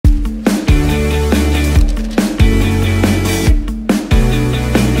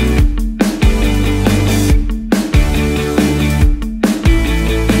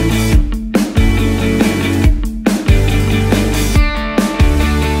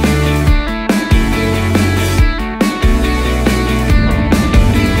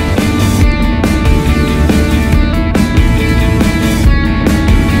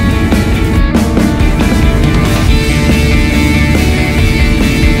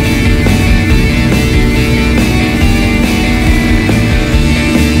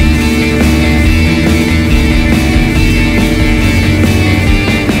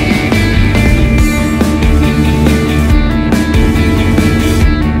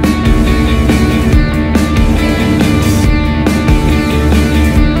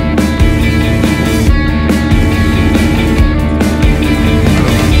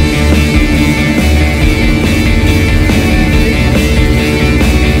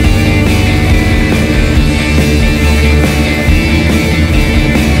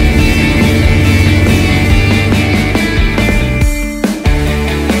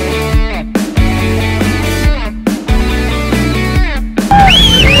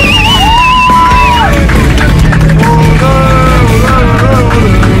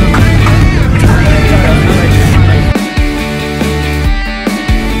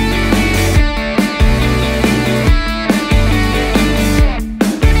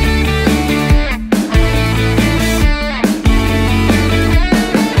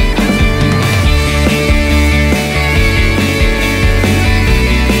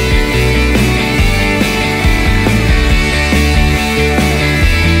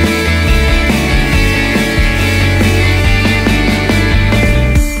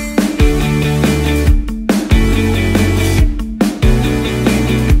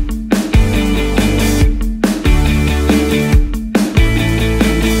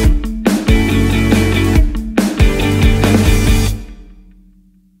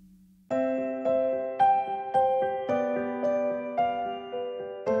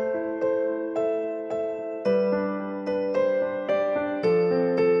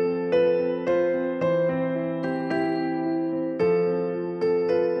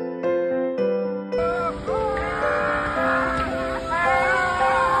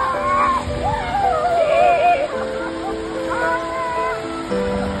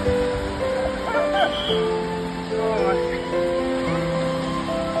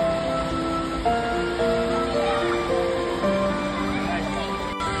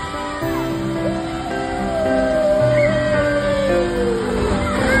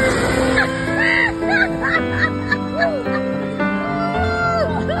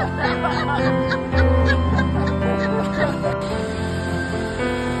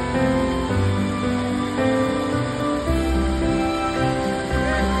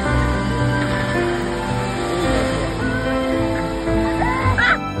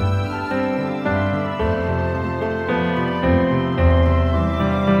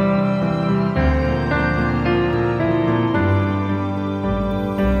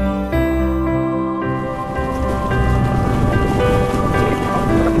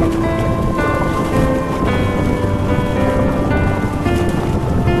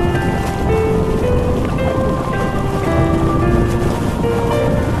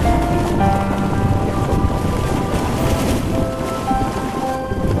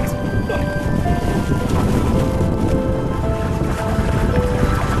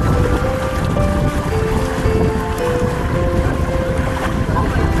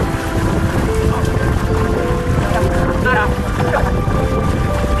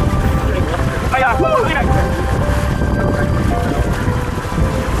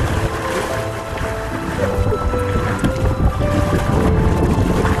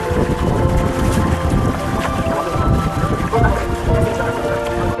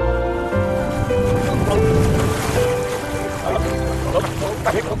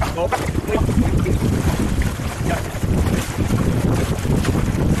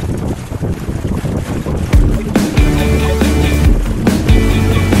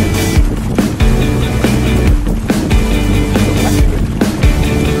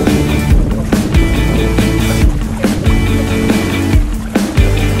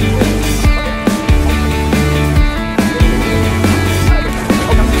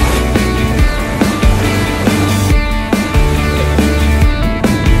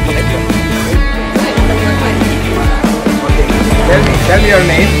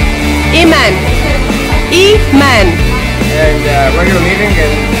name? Iman. Iman. And where you're living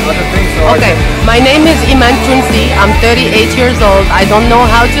and other things? Okay, my name is Iman Tunsi. I'm 38 years old. I don't know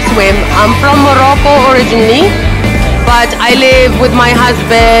how to swim. I'm from Morocco originally, but I live with my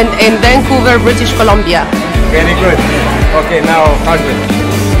husband in Vancouver, British Columbia. Very good. Okay, now husband.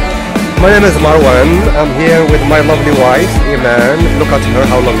 My name is Marwan. I'm here with my lovely wife, Iman. Look at her,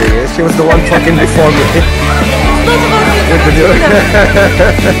 how lovely she is. She was the one talking before me.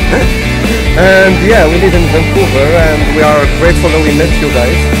 And yeah, we live in Vancouver and we are grateful that we met you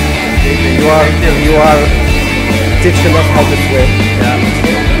guys. You are teaching us how to swim. Yeah.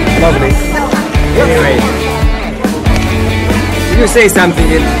 Lovely. Anyway, you say something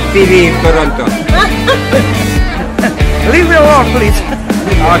in TV Toronto. Leave me alone, please.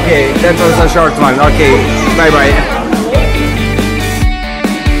 Okay, that was a short one. Okay, bye-bye.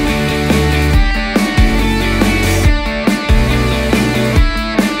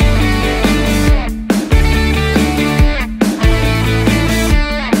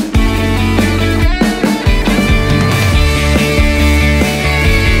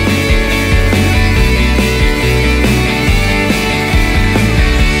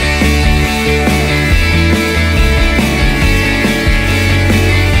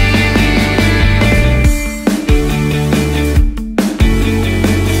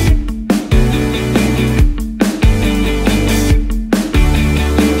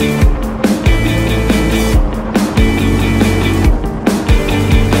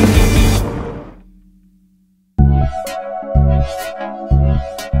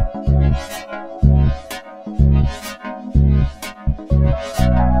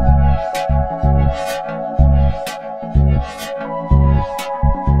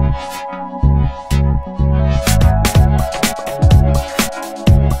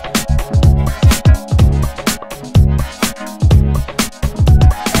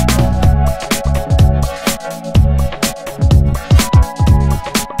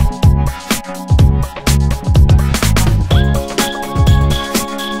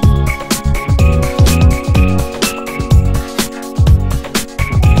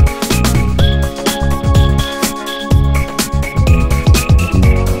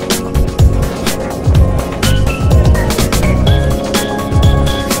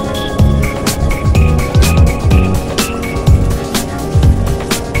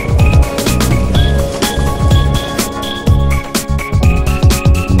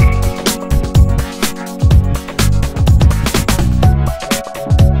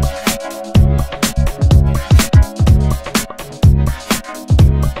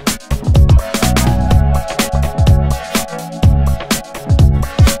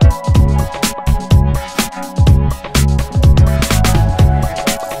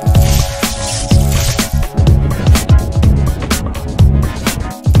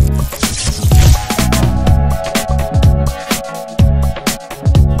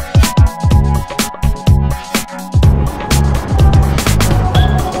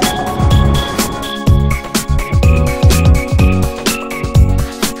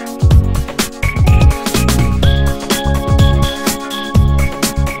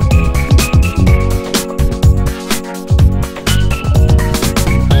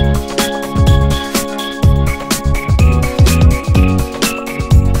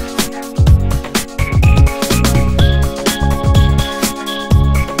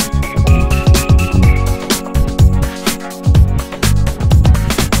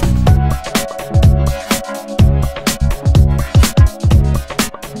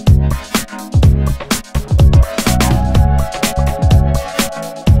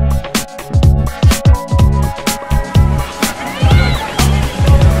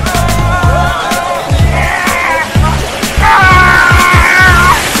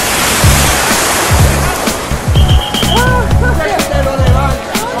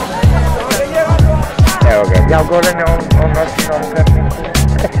 Goran on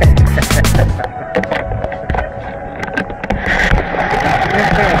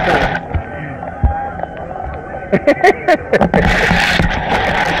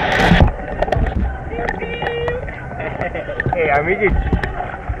Hey, amiguis.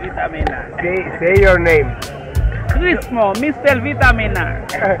 Vitamina. Say your name. Crismo, Mr. Vitamina.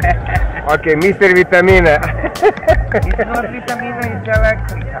 Okay, Mr. Vitamina. It's not Vitamina, it's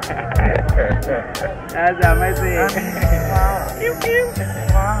electric. That's amazing.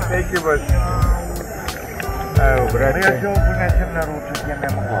 Thank you, boss. Oh, brate. Ja ću ovo ponesem na ručak, ja ne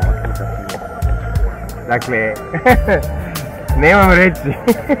mogu ovo tu da pijem. Dakle, nemam reći.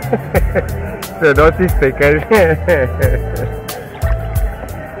 Svedoci ste, kaže.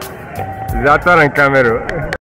 Zatvaram kameru.